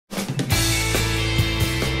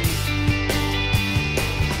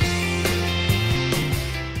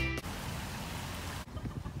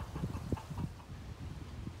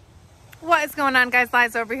What is going on, guys?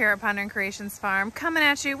 Liz over here at Pondering Creations Farm, coming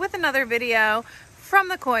at you with another video from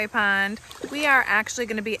the koi pond. We are actually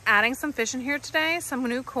going to be adding some fish in here today, some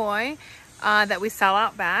new koi that we sell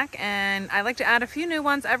out back, and I like to add a few new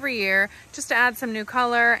ones every year just to add some new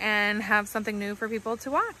color and have something new for people to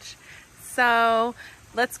watch. So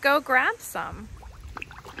let's go grab some.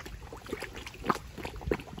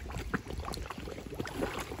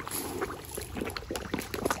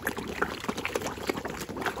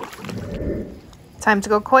 Time to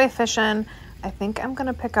go koi fishing. I think I'm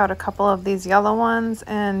gonna pick out a couple of these yellow ones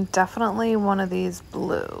and definitely one of these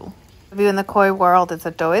blue. The view in the koi world is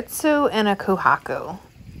a doitsu and a kuhaku.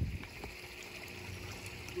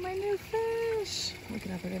 My new fish. Look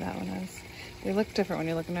at how pretty that one is. They look different when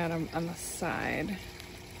you're looking at them on the side.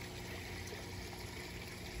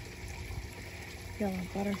 Yellow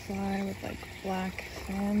butterfly with like black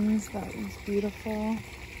fins. That was beautiful.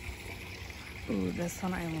 Ooh, this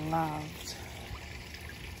one I loved.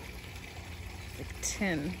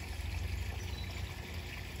 Tin.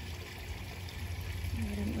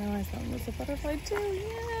 I didn't realize that one was a butterfly too.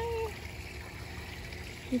 Yay!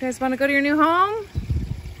 You guys want to go to your new home?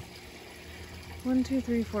 1, 2,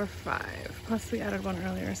 3, 4, 5. Plus we added one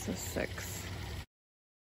earlier, so 6.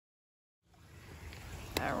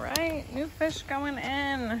 All right, new fish going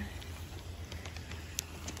in.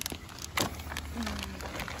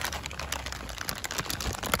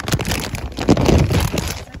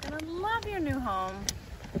 Your new home.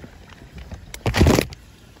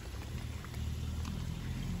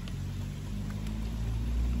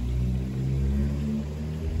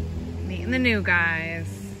 Meeting the new guys.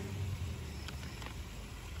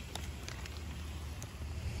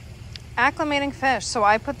 Acclimating fish. So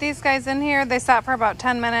I put these guys in here. They sat for about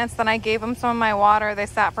 10 minutes. Then I gave them some of my water. They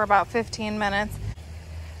sat for about 15 minutes.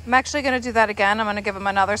 I'm actually going to do that again. I'm going to give them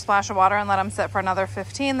another splash of water and let them sit for another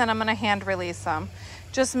 15. Then I'm going to hand release them.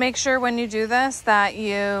 Just make sure when you do this that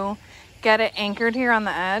you get it anchored here on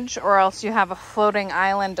the edge, or else you have a floating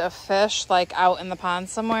island of fish like out in the pond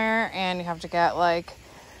somewhere and you have to get like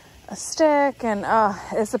a stick, and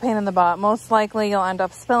it's a pain in the butt. Most likely you'll end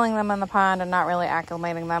up spilling them in the pond and not really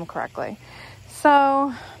acclimating them correctly.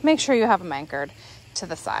 So make sure you have them anchored to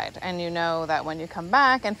the side and you know that when you come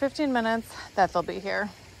back in 15 minutes that they'll be here.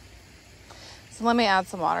 So let me add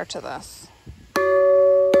some water to this.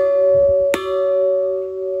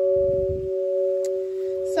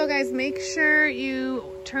 So guys, make sure you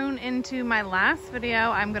tune into my last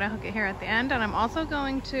video. I'm gonna hook it here at the end, and I'm also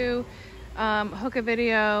going to hook a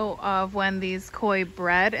video of when these koi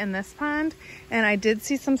bred in this pond. And I did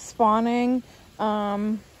see some spawning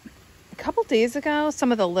a couple days ago,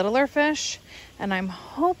 some of the littler fish, and I'm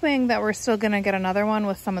hoping that we're still gonna get another one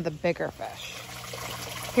with some of the bigger fish.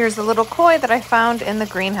 Here's a little koi that I found in the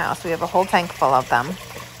greenhouse. We have a whole tank full of them.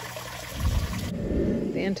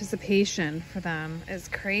 The anticipation for them is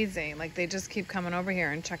crazy. Like, they just keep coming over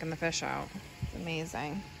here and checking the fish out. It's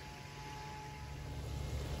amazing.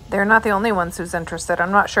 They're not the only ones who's interested.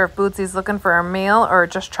 I'm not sure if Bootsy's looking for a meal or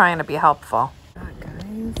just trying to be helpful. Oh, guys.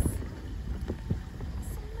 Some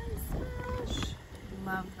nice fish.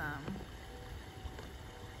 Love them.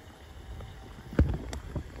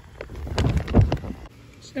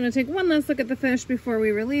 Just gonna take one last look at the fish before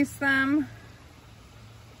we release them.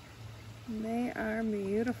 They are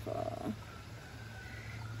beautiful.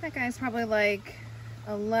 That guy's probably like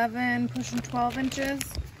 11, pushing 12 inches.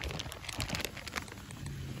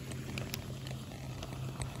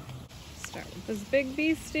 Start with this big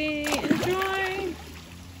beastie. Enjoy!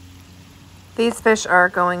 These fish are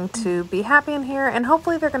going to be happy in here, and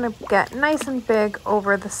hopefully they're going to get nice and big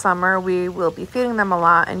over the summer. We will be feeding them a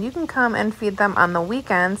lot, and you can come and feed them on the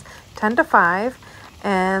weekends, 10 to 5.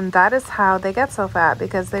 And that is how they get so fat,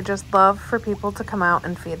 because they just love for people to come out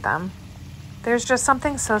and feed them. There's just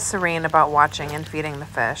something so serene about watching and feeding the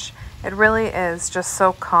fish. It really is just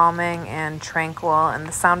so calming and tranquil, and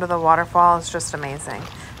the sound of the waterfall is just amazing.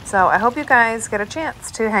 So I hope you guys get a chance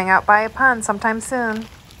to hang out by a pond sometime soon.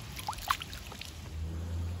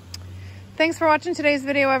 Thanks for watching today's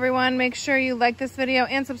video, everyone. Make sure you like this video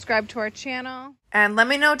and subscribe to our channel. And let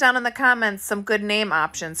me know down in the comments some good name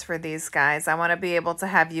options for these guys. I want to be able to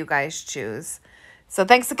have you guys choose. So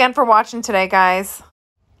thanks again for watching today, guys.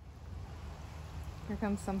 Here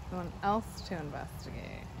comes someone else to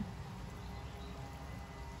investigate.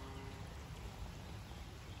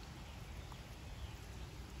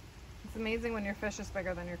 It's amazing when your fish is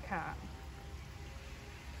bigger than your cat.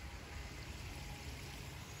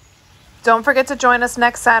 Don't forget to join us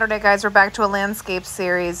next Saturday, guys. We're back to a landscape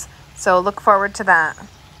series, so look forward to that.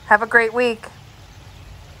 Have a great week.